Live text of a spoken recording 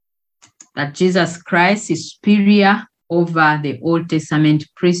that Jesus Christ is superior over the Old Testament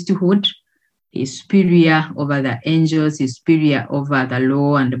priesthood. He's superior over the angels. He's superior over the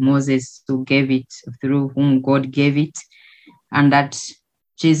law and Moses who gave it, through whom God gave it. And that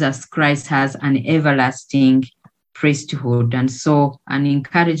Jesus Christ has an everlasting priesthood. And so an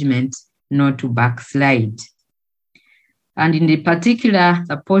encouragement not to backslide. And in the particular,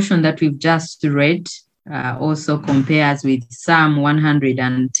 the portion that we've just read also compares with Psalm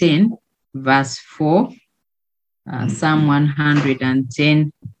 110, verse 4. Psalm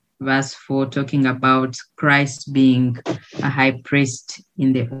 110, verse 4, talking about Christ being a high priest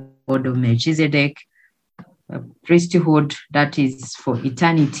in the order of Melchizedek, a priesthood that is for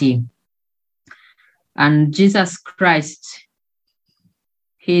eternity. And Jesus Christ,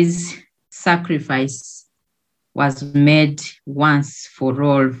 his sacrifice was made once for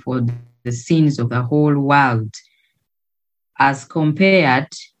all for the sins of the whole world, as compared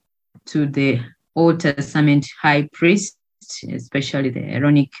to the Old Testament high priests, especially the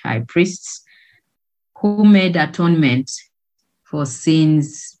Aaronic high priests, who made atonement for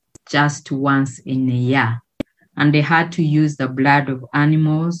sins just once in a year. And they had to use the blood of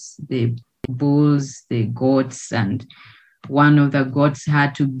animals, the bulls, the goats, and one of the goats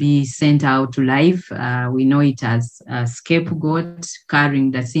had to be sent out to life. We know it as a scapegoat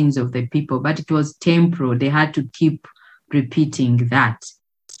carrying the sins of the people, but it was temporal. They had to keep repeating that.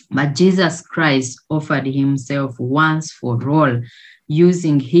 But Jesus Christ offered himself once for all,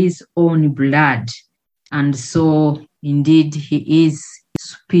 using his own blood. And so, indeed, he is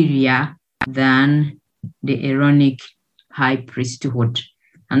superior than the Aaronic high priesthood.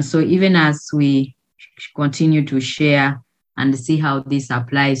 And so, even as we continue to share and see how this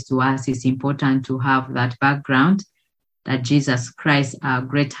applies to us, it's important to have that background that Jesus Christ, our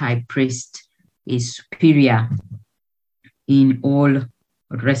great high priest, is superior in all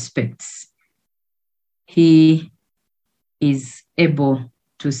respects. He is able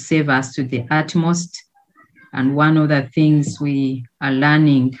to save us to the utmost. And one of the things we are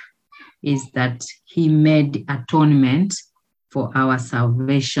learning is that he made atonement for our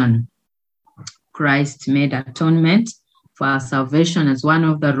salvation. Christ made atonement for our salvation, as one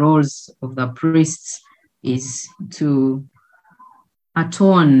of the roles of the priests is to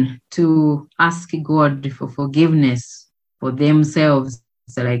atone, to ask God for forgiveness for themselves,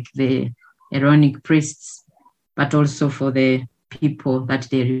 like the Aaronic priests, but also for the people that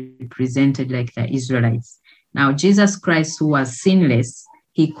they represented, like the Israelites. Now, Jesus Christ, who was sinless,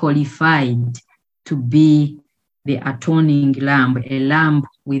 he qualified to be the atoning lamb, a lamb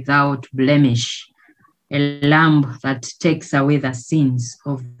without blemish, a lamb that takes away the sins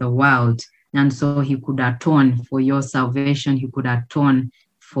of the world. And so he could atone for your salvation. He could atone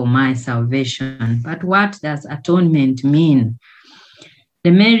for my salvation. But what does atonement mean?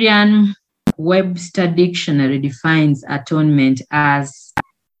 The Merriam-Webster Dictionary defines atonement as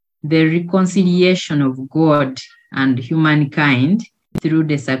the reconciliation of God and humankind through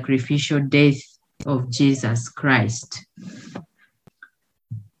the sacrificial death of Jesus Christ.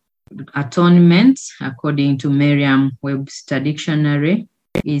 Atonement, according to Merriam-Webster Dictionary,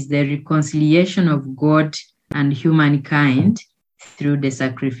 is the reconciliation of God and humankind through the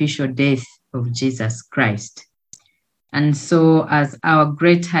sacrificial death of Jesus Christ. And so, as our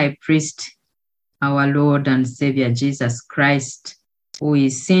great high priest, our Lord and Savior Jesus Christ, who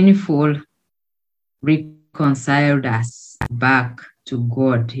is sinful, reconciled us back to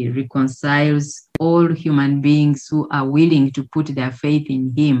God. He reconciles all human beings who are willing to put their faith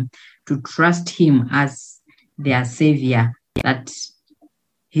in him, to trust him as their Savior, that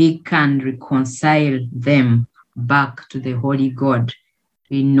he can reconcile them back to the holy God.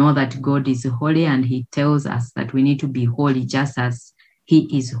 We know that God is holy, and he tells us that we need to be holy just as he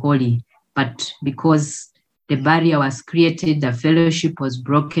is holy. But because the barrier was created, the fellowship was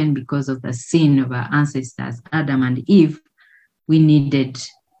broken because of the sin of our ancestors, Adam and Eve, we needed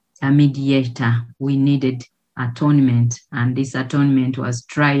a mediator. We needed atonement. And this atonement was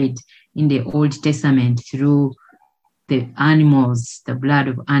tried in the Old Testament through the animals, the blood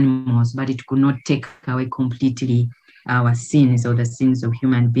of animals, but it could not take away completely our sins or the sins of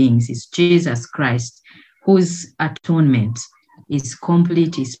human beings. It's Jesus Christ whose atonement is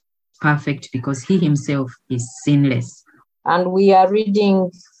complete, is perfect, because he himself is sinless. And we are reading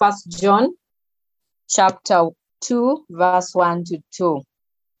 1 John chapter 2, verse 1 to 2.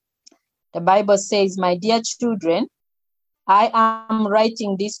 The Bible says, "My dear children, I am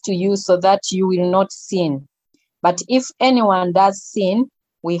writing this to you so that you will not sin. But if anyone does sin,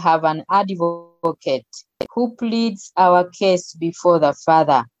 we have an advocate who pleads our case before the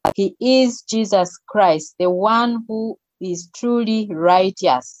Father. He is Jesus Christ, the one who is truly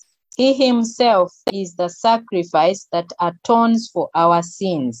righteous. He himself is the sacrifice that atones for our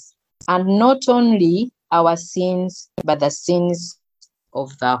sins, and not only our sins, but the sins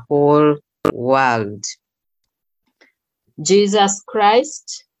of the whole world. Jesus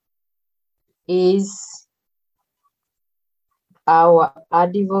Christ is our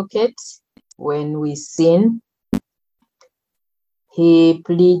advocate when we sin. He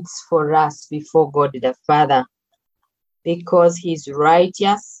pleads for us before God the Father because he's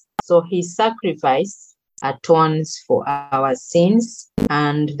righteous. So his sacrifice atones for our sins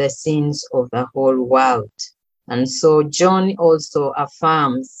and the sins of the whole world. And so John also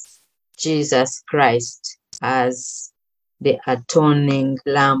affirms Jesus Christ as the atoning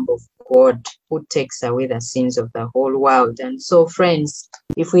Lamb of God who takes away the sins of the whole world. And so, friends,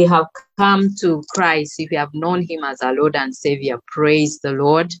 if we have come to Christ, if we have known him as our Lord and Savior, praise the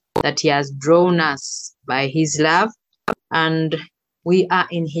Lord that he has drawn us by his love and we are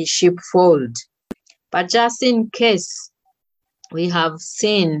in his sheepfold. But just in case we have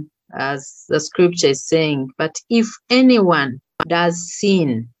sinned, as the scripture is saying, but if anyone does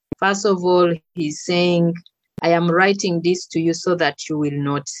sin, first of all, he's saying, I am writing this to you so that you will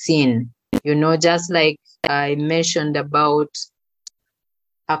not sin. You know, just like I mentioned about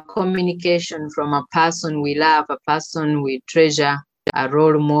a communication from a person we love, a person we treasure, a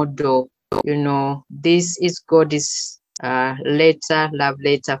role model. You know, this is God's love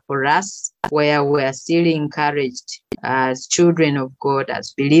letter for us, where we are still encouraged as children of God,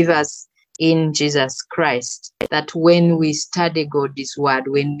 as believers in Jesus Christ, that when we study God's word,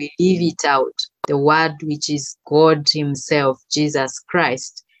 when we live it out, the word which is God himself, Jesus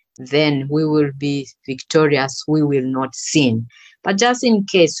Christ, then we will be victorious. We will not sin. But just in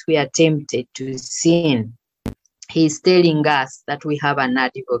case we are tempted to sin, he's telling us that we have an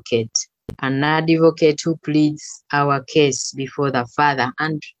advocate who pleads our case before the Father.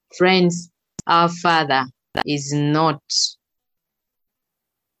 And friends, our Father is not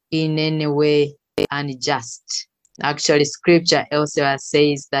in any way unjust. Actually, scripture elsewhere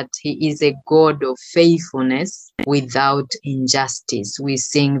says that he is a God of faithfulness without injustice. We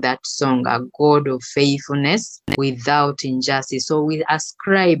sing that song, a God of faithfulness without injustice. So we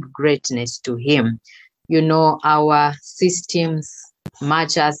ascribe greatness to him. You know, our systems,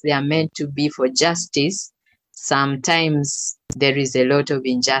 much as they are meant to be for justice, sometimes there is a lot of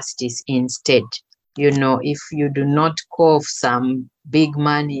injustice instead. You know, if you do not cough some big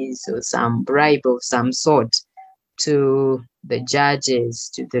monies or some bribe of some sort to the judges,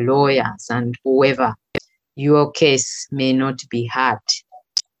 to the lawyers, and whoever, your case may not be heard.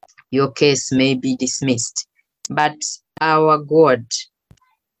 Your case may be dismissed. But our God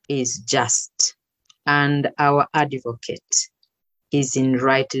is just, and our advocate is in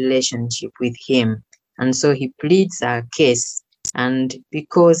right relationship with him. And so he pleads our case. And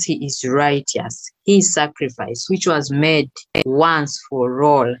because he is righteous, his sacrifice, which was made once for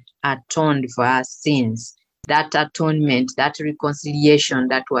all, atoned for our sins. That atonement, that reconciliation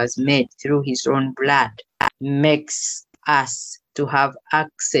that was made through his own blood makes us to have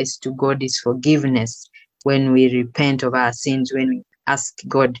access to God's forgiveness when we repent of our sins, when we ask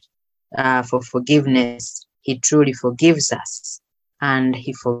God for forgiveness. He truly forgives us and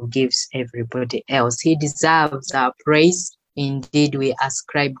he forgives everybody else. He deserves our praise. Indeed, we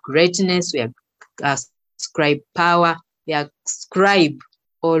ascribe greatness, we ascribe power, we ascribe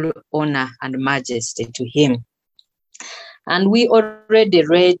all honor and majesty to him. And we already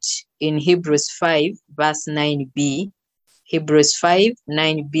read in Hebrews 5, verse 9b, Hebrews 5,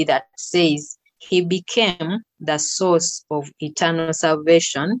 9b, that says, he became the source of eternal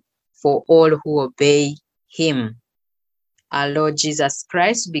salvation for all who obey him. Our Lord Jesus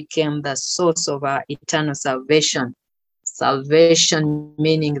Christ became the source of our eternal salvation. Salvation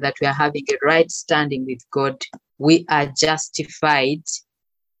meaning that we are having a right standing with God. We are justified.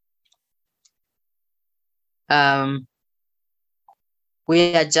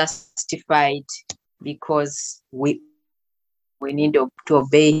 We are justified because we need to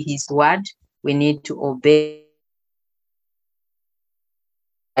obey his word. We need to obey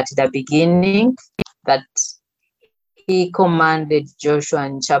at the beginning that he commanded Joshua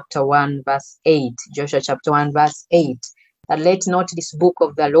in chapter 1, verse 8, Joshua chapter 1, verse 8, that let not this book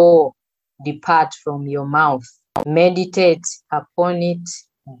of the law depart from your mouth. Meditate upon it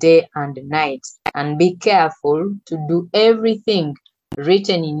day and night, and be careful to do everything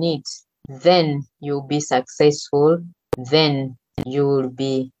written in it. Then you'll be successful. Then you will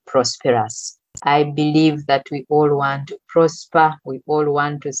be prosperous. I believe that we all want to prosper. We all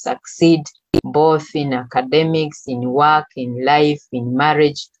want to succeed, both in academics, in work, in life, in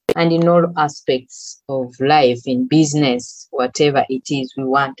marriage. and in all aspects of life, in business, whatever it is, we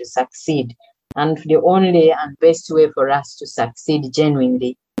want to succeed. And the only and best way for us to succeed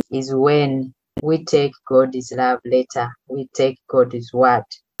genuinely is when we take God's love letter, we take God's word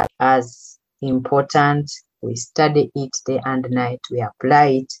as important, we study it day and night, we apply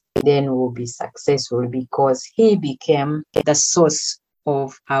it, then we'll be successful because He became the source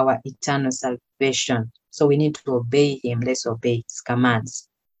of our eternal salvation. So we need to obey Him. Let's obey His commands.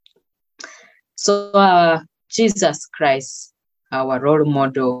 So Jesus Christ, our role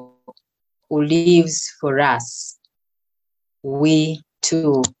model, who lives for us, we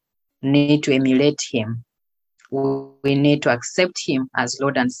too need to emulate Him. We need to accept Him as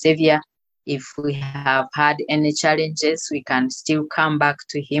Lord and Savior. If we have had any challenges, we can still come back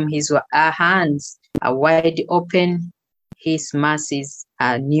to Him. Our hands are wide open. His mercies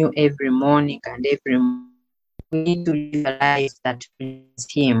are new every morning and every morning. We need to live a life that pleases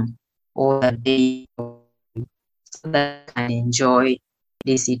Him all the day, so that we can enjoy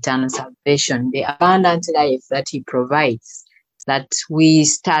this eternal salvation, the abundant life that He provides, that we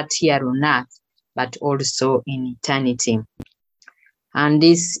start here on earth, but also in eternity. And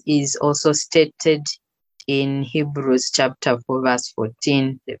this is also stated in Hebrews chapter 4, verse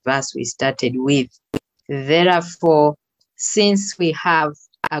 14, the verse we started with. Therefore, since we have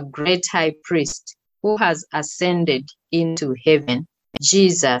a great high priest who has ascended into heaven,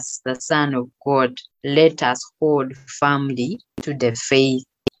 Jesus, the Son of God, let us hold firmly to the faith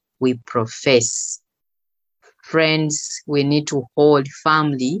we profess. Friends, we need to hold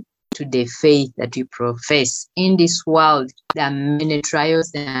firmly to the faith that we profess. In this world, there are many trials,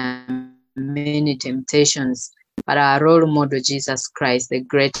 there are many temptations, but our role model, Jesus Christ, the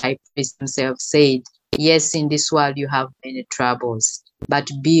great high priest himself, said, yes, in this world you have many troubles, but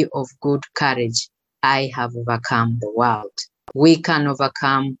be of good courage. I have overcome the world. We can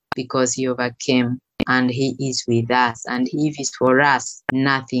overcome because He overcame, and He is with us. And if He's for us,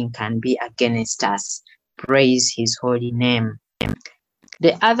 nothing can be against us. Praise His holy name.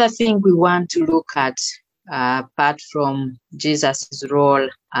 The other thing we want to look at, apart from Jesus' role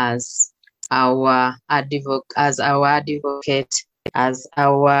as our advocate, as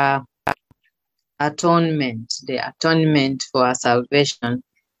our atonement, the atonement for our salvation,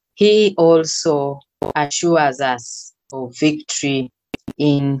 He also assures us of victory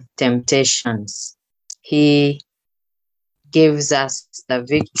in temptations. He gives us the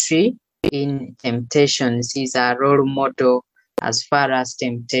victory in temptations. He's our role model as far as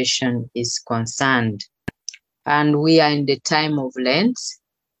temptation is concerned. And we are in the time of Lent.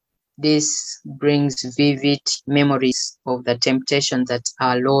 This brings vivid memories of the temptation that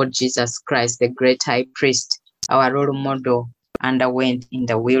our Lord Jesus Christ, the great high priest, our role model, underwent in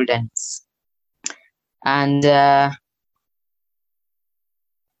the wilderness. And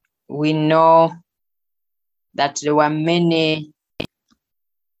we know that there were many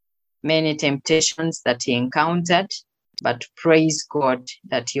temptations that He encountered, but praise God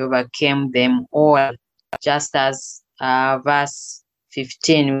that He overcame them all, just as verse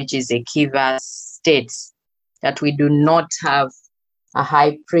 15, which is a key verse, states that we do not have a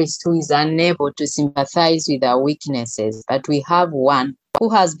high priest who is unable to sympathize with our weaknesses, but we have one who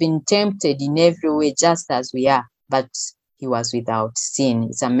has been tempted in every way just as we are, but He was without sin.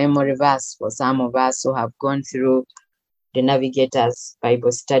 It's a memory verse for some of us who have gone through the Navigator's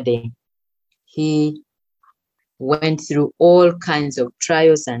Bible study. He went through all kinds of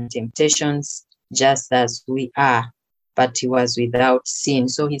trials and temptations just as we are, but He was without sin.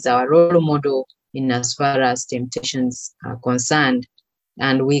 So He's our role model in as far as temptations are concerned,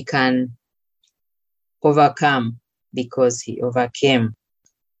 and we can overcome because He overcame.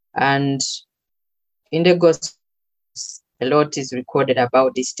 And in the Gospels, a lot is recorded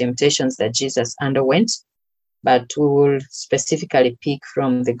about these temptations that Jesus underwent, but we will specifically pick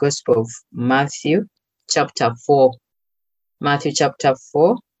from the Gospel of Matthew chapter 4. Matthew chapter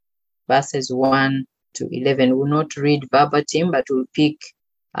 4, verses 1 to 11. We'll not read verbatim, but we'll pick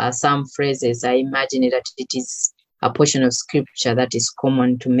some phrases. I imagine that it is a portion of scripture that is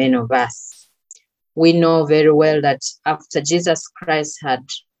common to many of us. We know very well that after Jesus Christ had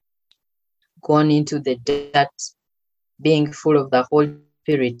gone into the desert, being full of the Holy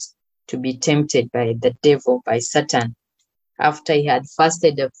Spirit, to be tempted by the devil, by Satan, after He had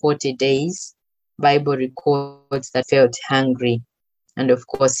fasted 40 days, Bible records that He felt hungry, and of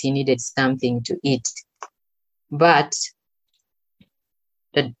course He needed something to eat. But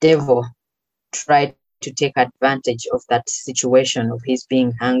the devil tried to take advantage of that situation of his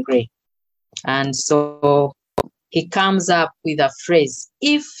being hungry. And so he comes up with a phrase,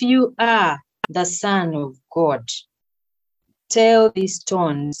 if you are the Son of God, tell these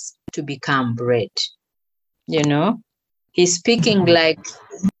stones to become bread. You know, he's speaking like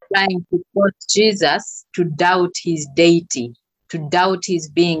trying to force Jesus to doubt his deity, to doubt his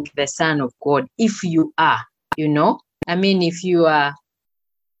being the Son of God. If you are, I mean, if you are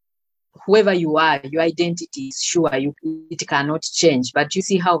whoever you are, your identity is sure, it cannot change. But you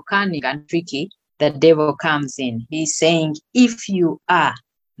see how cunning and tricky the devil comes in. He's saying, if you are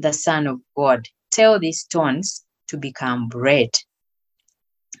the Son of God, tell these stones to become bread.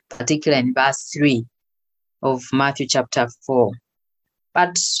 Particularly in verse 3 of Matthew chapter 4.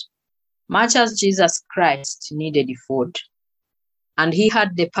 But much as Jesus Christ needed food, and he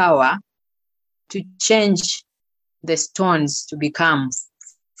had the power to change the stones to become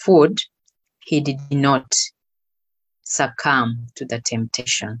food, he did not succumb to the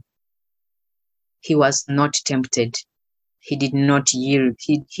temptation. He was not tempted. He did not yield.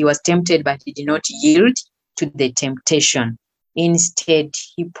 He was tempted, but he did not yield to the temptation. Instead,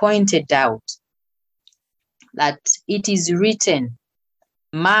 he pointed out that it is written,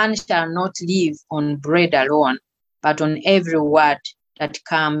 man shall not live on bread alone, but on every word that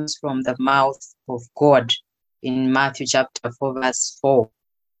comes from the mouth of God, in Matthew chapter 4, verse 4.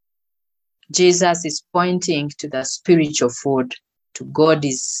 Jesus is pointing to the spiritual food, to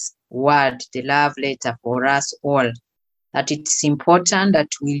God's word, the love letter for us all, that it's important that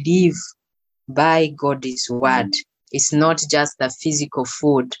we live by God's word. It's not just the physical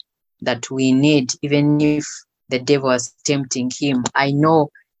food that we need, even if the devil is tempting him. I know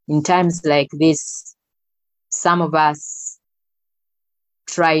in times like this, some of us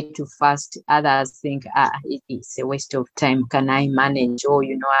try to fast, others think, it's a waste of time. Can I manage? Oh,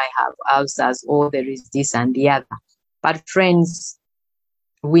 I have ulcers. Oh, there is this and the other. But friends,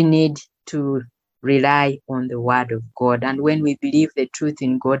 we need to rely on the word of God. And when we believe the truth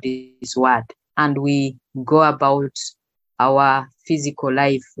in God's word, and we go about our physical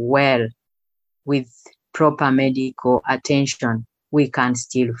life well with proper medical attention, we can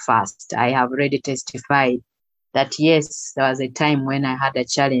still fast. I have already testified that yes, there was a time when I had a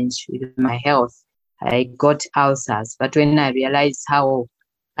challenge with my health. I got ulcers, but when I realized how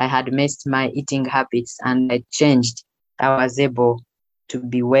I had messed my eating habits and I changed, I was able to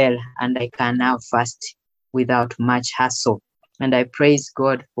be well, and I can now fast without much hassle. And I praise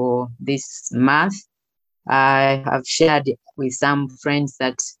God for this month. I have shared with some friends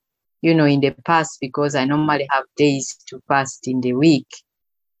that, in the past, because I normally have days to fast in the week,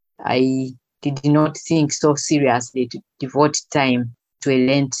 I did not think so seriously to devote time to a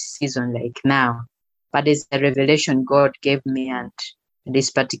Lent season like now. But it's a revelation God gave me, and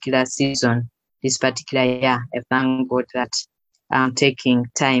this particular season, this particular year, I thank God that I'm taking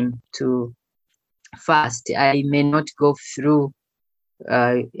time to fast. I may not go through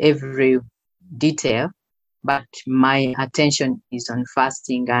every detail, but my attention is on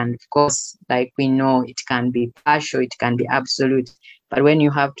fasting. And of course, like we know, it can be partial, it can be absolute. But when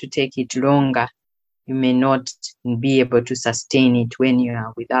you have to take it longer, you may not be able to sustain it when you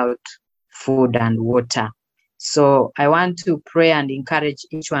are without food and water. So I want to pray and encourage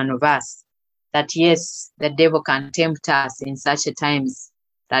each one of us that yes, the devil can tempt us in such a times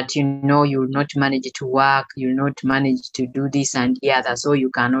that you will not manage to work, you'll not manage to do this and the other, so you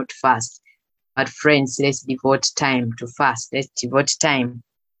cannot fast. But friends, let's devote time to fast. Let's devote time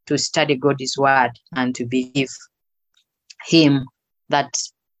to study God's word and to believe him that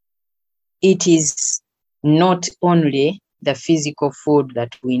it is not only the physical food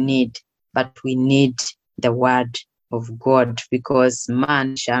that we need, but we need the word of God, because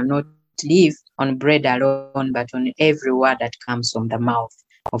man shall not live on bread alone, but on every word that comes from the mouth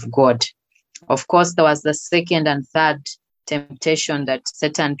of God. Of course, there was the second and third temptation that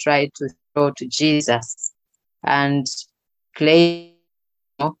Satan tried to throw to Jesus, and claim,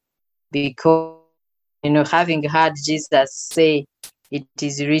 because, having heard Jesus say, it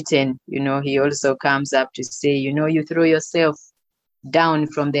is written, he also comes up to say, you throw yourself down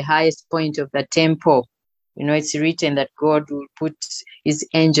from the highest point of the temple. It's written that God will put his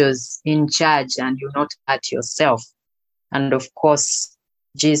angels in charge and you'll not hurt yourself. And of course,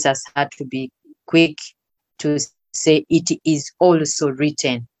 Jesus had to be quick to say, it is also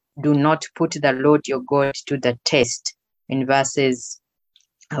written, do not put the Lord your God to the test, in verses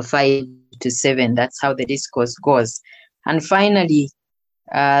 5 to 7. That's how the discourse goes. And finally,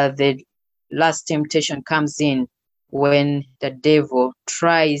 the last temptation comes in when the devil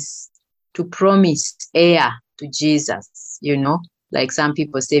tries to promise heir to Jesus, like some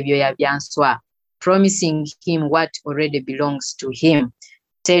people say, promising him what already belongs to him,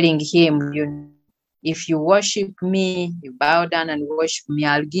 telling him, if you worship me, you bow down and worship me,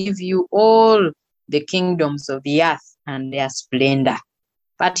 I'll give you all the kingdoms of the earth and their splendor.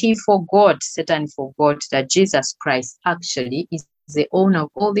 But Satan forgot that Jesus Christ actually is the owner of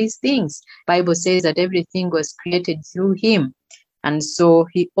all these things. Bible says that everything was created through him. And so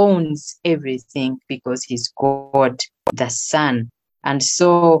he owns everything because he's God, the Son. And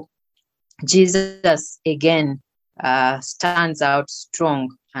so Jesus again stands out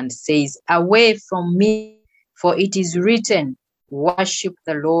strong and says, "Away from me, for it is written, worship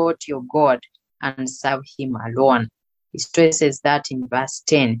the Lord your God and serve him alone." He stresses that in verse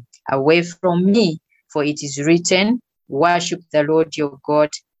 10. "Away from me, for it is written, worship the Lord your God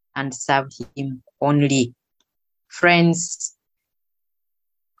and serve him only." Friends,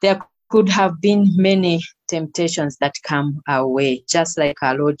 there could have been many temptations that come our way, just like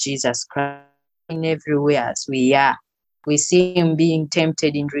our Lord Jesus Christ, in everywhere as we are. We see him being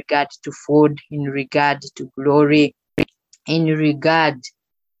tempted in regard to food, in regard to glory, in regard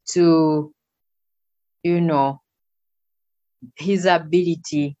to, his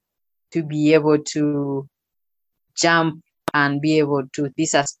ability to be able to jump and be able to be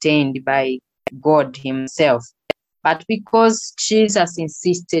sustained by God himself. But because Jesus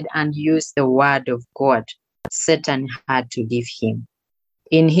insisted and used the word of God, Satan had to leave him.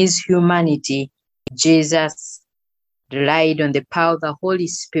 In his humanity, Jesus relied on the power of the Holy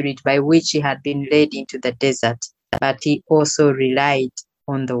Spirit by which he had been led into the desert, but he also relied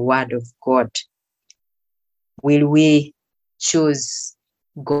on the word of God. Will we choose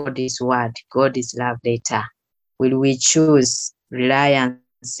God's word, God's love letter? Will we choose reliance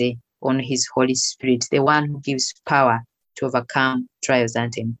on his Holy Spirit, the one who gives power to overcome trials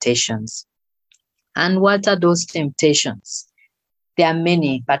and temptations? And what are those temptations? There are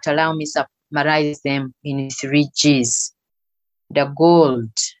many, but allow me to summarize them in 3 G's. The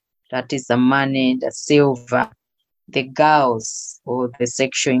gold, that is the money, the silver, the girls or the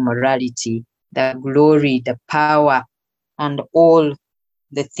sexual immorality, the glory, the power, and all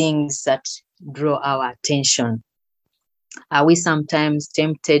the things that draw our attention. Are we sometimes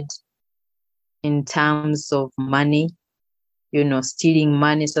tempted in terms of money, stealing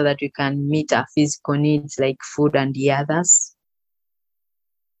money so that we can meet our physical needs like food and the others?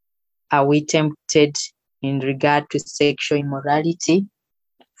 Are we tempted in regard to sexual immorality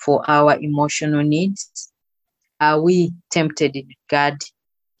for our emotional needs? Are we tempted in regard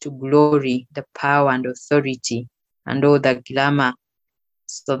to glory, the power and authority, and all the glamour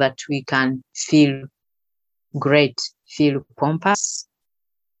so that we can feel great, feel pompous?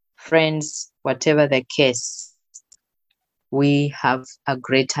 Friends, whatever the case, we have a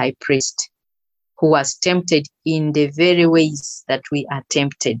great high priest who was tempted in the very ways that we are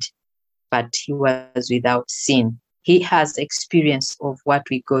tempted, but he was without sin. He has experience of what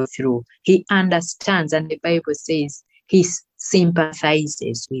we go through. He understands, and the Bible says he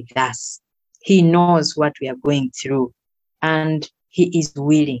sympathizes with us. He knows what we are going through, and he is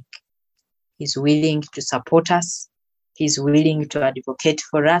willing. He's willing to support us. He's willing to advocate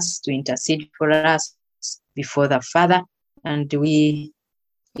for us, to intercede for us before the Father. And we,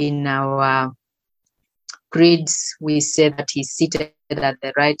 in our creeds, we say that he's seated at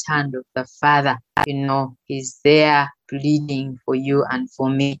the right hand of the Father. He's there pleading for you and for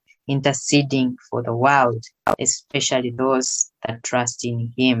me, interceding for the world, especially those that trust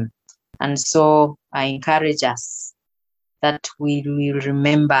in him. And so I encourage us that we will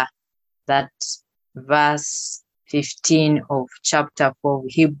remember that verse 15 of chapter 4 of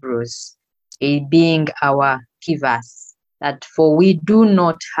Hebrews, it being our key verse, that for we do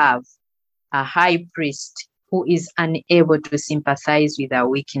not have a high priest who is unable to sympathize with our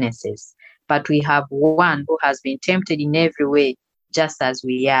weaknesses, but we have one who has been tempted in every way, just as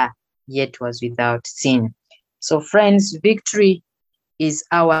we are, yet was without sin. So friends, victory is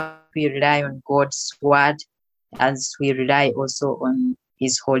ours. We rely on God's word, as we rely also on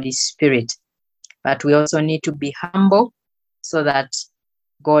his Holy Spirit. But we also need to be humble so that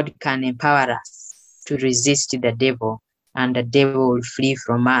God can empower us to resist the devil, and the devil will flee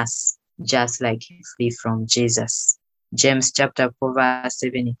from us, just like he flee from Jesus. James chapter 4 verse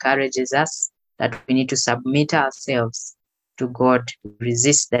 7 encourages us that we need to submit ourselves to God,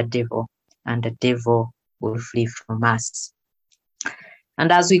 resist the devil, and the devil will flee from us.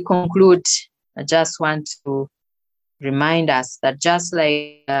 And as we conclude, I just want to remind us that just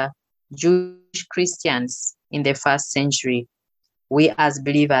like Jewish Christians in the first century, we as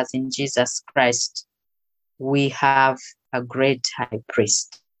believers in Jesus Christ, we have a great high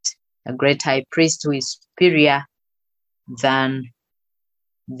priest who is superior than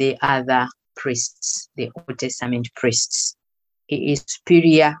the other priests, the Old Testament priests. He is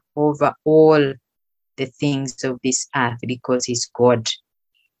superior over all the things of this earth because he's God,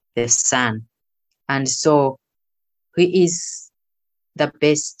 the Son. And so he is the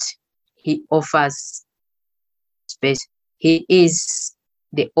best. He offers best. He is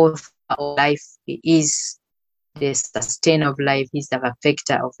the author of life. He is the sustainer of life. He's the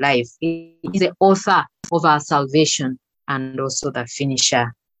perfecter of life. He is the author of our salvation and also the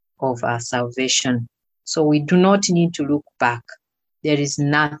finisher of our salvation. So we do not need to look back. There is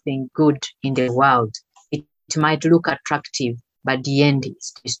nothing good in the world. It might look attractive, but the end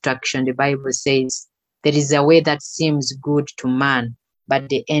is destruction. The Bible says there is a way that seems good to man, but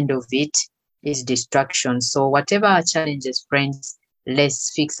the end of it is destruction. So whatever our challenges, friends,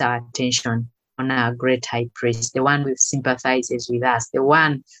 let's fix our attention on our great high priest, the one who sympathizes with us, the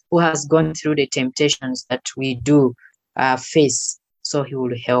one who has gone through the temptations that we do face, so he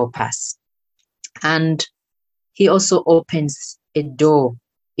will help us. And he also opens a door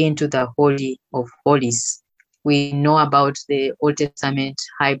into the Holy of Holies. We know about the Old Testament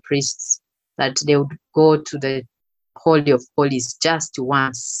high priests that they would go to the Holy of Holies just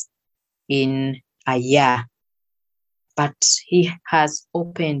once in a year. But he has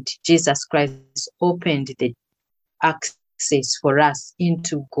opened, Jesus Christ has opened the access for us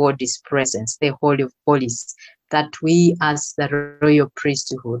into God's presence, the Holy of Holies, that we as the royal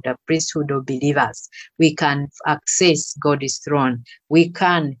priesthood, the priesthood of believers, we can access God's throne. We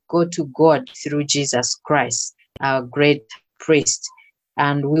can go to God through Jesus Christ, our great priest,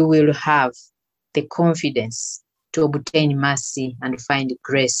 and we will have the confidence to obtain mercy and find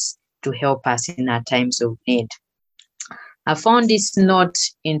grace to help us in our times of need. I found this note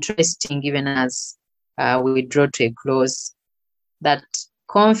interesting, even as we draw to a close, that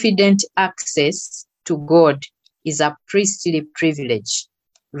confident access to God is a priestly privilege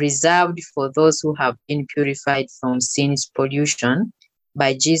reserved for those who have been purified from sin's pollution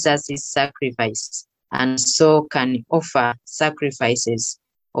by Jesus' sacrifice, and so can offer sacrifices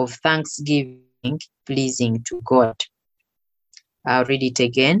of thanksgiving pleasing to God. I'll read it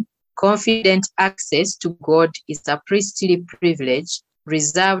again. Confident access to God is a priestly privilege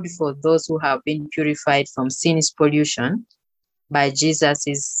reserved for those who have been purified from sin's pollution by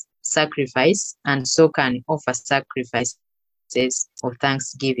Jesus' sacrifice, and so can offer sacrifices of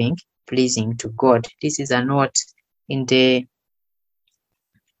thanksgiving pleasing to God. This is a note in the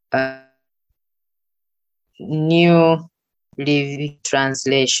New Living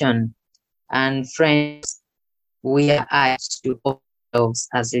Translation. And friends, we are urged to offer ourselves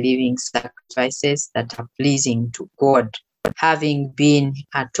as living sacrifices that are pleasing to God, having been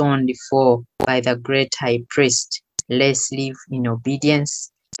atoned for by the great high priest. Let's live in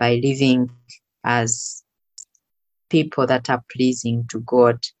obedience by living as people that are pleasing to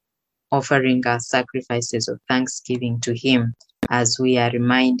God, offering our sacrifices of thanksgiving to him, as we are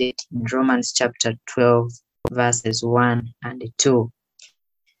reminded in Romans chapter 12, verses 1 and 2.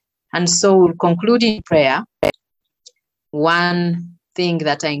 And so we'll conclude in prayer. One thing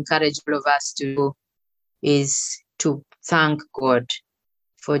that I encourage all of us to do is to thank God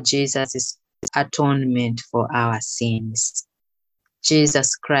for Jesus' atonement for our sins.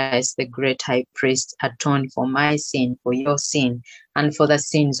 Jesus Christ, the great high priest, atoned for my sin, for your sin, and for the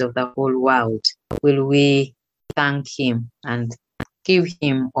sins of the whole world. Will we thank him and give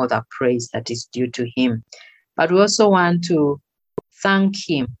him all the praise that is due to him? But we also want to thank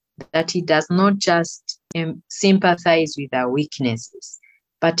him that he does not just sympathize with our weaknesses,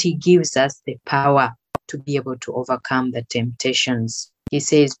 but he gives us the power to be able to overcome the temptations. He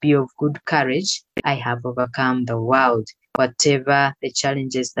says, be of good courage. I have overcome the world. Whatever the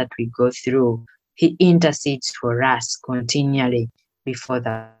challenges that we go through, he intercedes for us continually before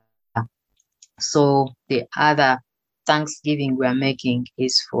the. So the other thanksgiving we are making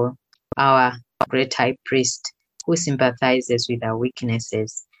is for our great high priest who sympathizes with our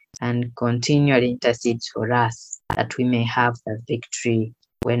weaknesses and continually intercedes for us that we may have the victory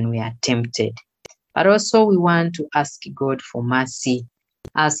when we are tempted. But also we want to ask God for mercy,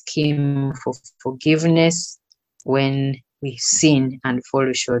 ask him for forgiveness when we sin and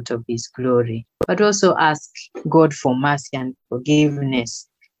fall short of his glory, but also ask God for mercy and forgiveness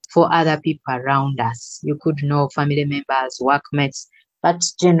for other people around us. You could know family members, workmates, but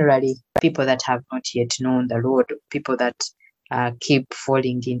generally people that have not yet known the Lord, people that keep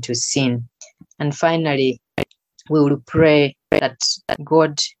falling into sin. And finally, we will pray that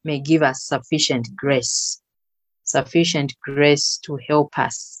God may give us sufficient grace to help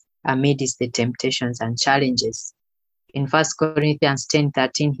us amidst the temptations and challenges. In 1 Corinthians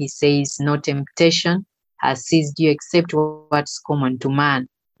 10:13, he says, no temptation has seized you except what's common to man.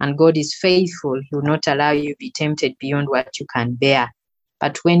 And God is faithful. He will not allow you to be tempted beyond what you can bear.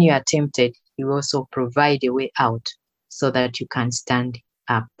 But when you are tempted, he will also provide a way out so that you can stand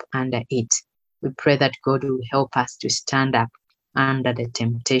up under it. We pray that God will help us to stand up under the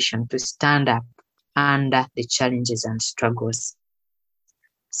temptation, to stand up under the challenges and struggles.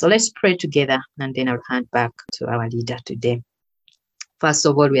 So let's pray together, and then I'll hand back to our leader today. First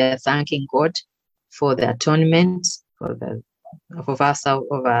of all, we are thanking God for the atonement, of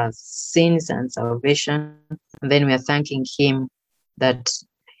our sins and salvation. And then we are thanking Him that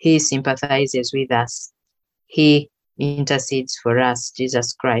He sympathizes with us. He intercedes for us,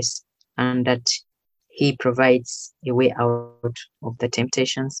 Jesus Christ, and that He provides a way out of the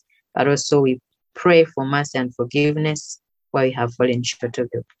temptations. But also we pray for mercy and forgiveness where we have fallen short of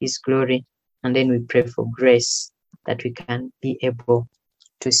His glory. And then we pray for grace that we can be able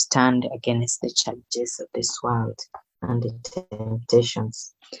to stand against the challenges of this world and the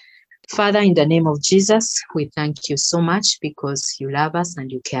temptations. Father, in the name of Jesus, we thank you so much because you love us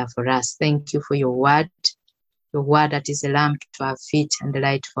and you care for us. Thank you for your word that is a lamp to our feet and a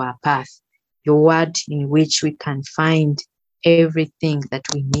light for our path. Your word in which we can find everything that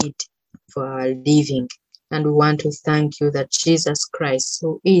we need for our living. And we want to thank you that Jesus Christ,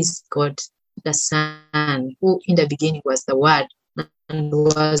 who is God the Son, who in the beginning was the Word and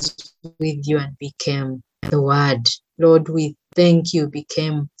was with you and became the Word. Lord, we thank you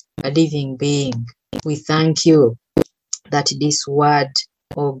became a living being. We thank you that this Word,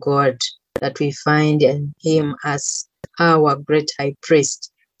 oh God, that we find in Him as our great high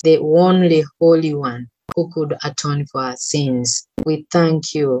priest, the only Holy One who could atone for our sins. We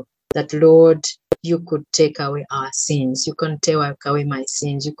thank you that, Lord, you could take away our sins. You can take away my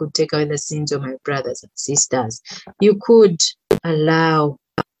sins. You could take away the sins of my brothers and sisters. You could allow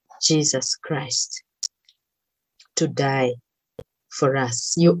Jesus Christ to die for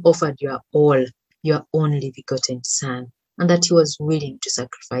us. You offered your all, your only begotten Son, and that He was willing to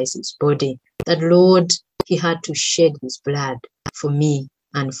sacrifice His body. That, Lord, He had to shed His blood for me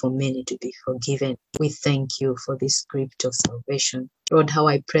and for many to be forgiven. We thank you for this gift of salvation. Lord, how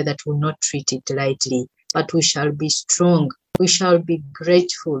I pray that we'll not treat it lightly, but we shall be strong. We shall be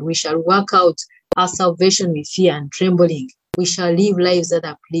grateful. We shall work out our salvation with fear and trembling. We shall live lives that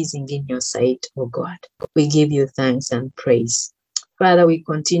are pleasing in your sight, O God. We give you thanks and praise. Father, we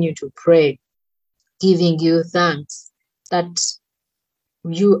continue to pray, giving you thanks that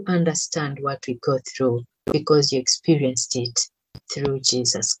you understand what we go through because you experienced it through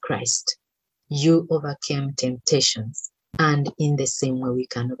Jesus Christ. You overcame temptations, and in the same way we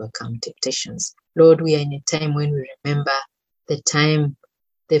can overcome temptations. Lord, we are in a time when we remember the time,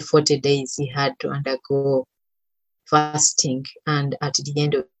 the 40 days He had to undergo fasting, and at the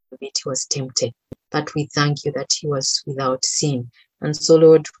end of it He was tempted. But we thank you that He was without sin. And so,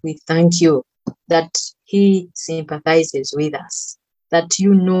 Lord, we thank you that He sympathizes with us, that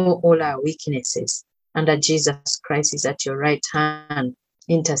you know all our weaknesses, and that Jesus Christ is at your right hand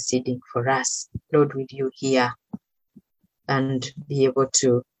interceding for us. Lord, will you hear and be able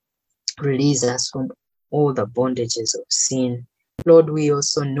to release us from all the bondages of sin. Lord, we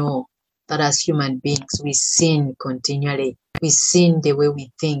also know that as human beings, we sin continually. We sin the way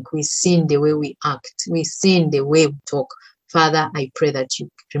we think. We sin the way we act. We sin the way we talk. Father, I pray that you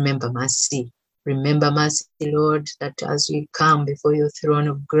remember mercy. Remember mercy, Lord, that as we come before your throne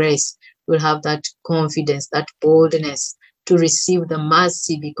of grace, we'll have that confidence, that boldness to receive the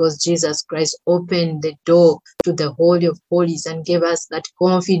mercy because Jesus Christ opened the door to the Holy of Holies and gave us that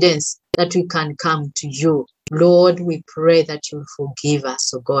confidence that we can come to you. Lord, we pray that you forgive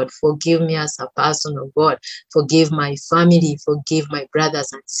us, oh God. Forgive me as a person, oh God. Forgive my family. Forgive my brothers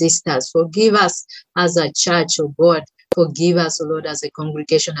and sisters. Forgive us as a church, oh God. Forgive us, O Lord, as a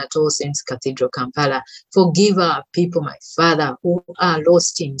congregation at All Saints Cathedral, Kampala. Forgive our people, my Father, who are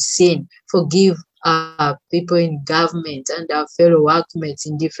lost in sin. Forgive our people in government and our fellow workmates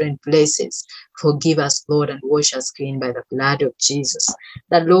in different places. Forgive us, Lord, and wash us clean by the blood of Jesus.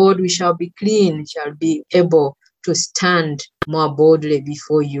 That, Lord, we shall be clean, shall be able to stand more boldly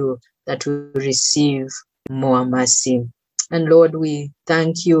before you, that we receive more mercy. And Lord, we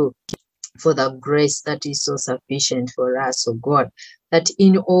thank you for the grace that is so sufficient for us, oh God, that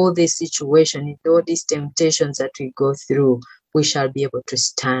in all this situation, in all these temptations that we go through, we shall be able to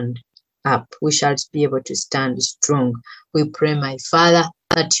stand up. We shall be able to stand strong. We pray, my Father,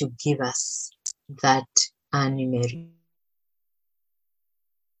 that you give us that animal,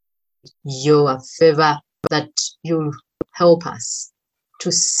 your favor, that you help us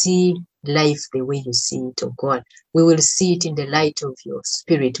to see life the way you see it, oh God. We will see it in the light of your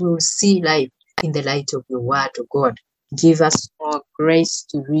Spirit. We will see life in the light of your word, oh God. Give us more grace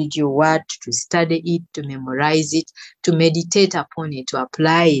to read your word, to study it, to memorize it, to meditate upon it, to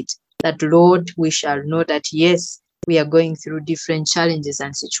apply it. That, Lord, we shall know that, yes, we are going through different challenges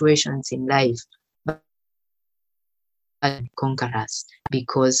and situations in life, and conquer us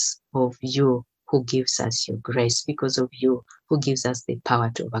because of you who gives us your grace, because of you who gives us the power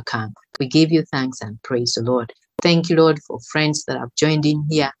to overcome. We give you thanks and praise, Lord. Thank you, Lord, for friends that have joined in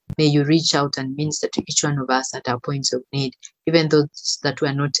here. May you reach out and minister to each one of us at our points of need. Even those that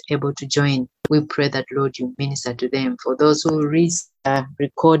were not able to join, we pray that, Lord, you minister to them. For those who are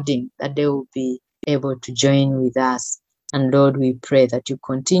recording, that they will be able to join with us. And Lord, we pray that you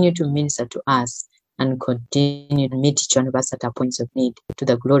continue to minister to us and continue to meet each one of us at our points of need, to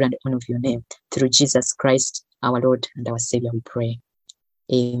the glory and honor of your name. Through Jesus Christ, our Lord and our Savior, we pray.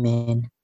 Amen.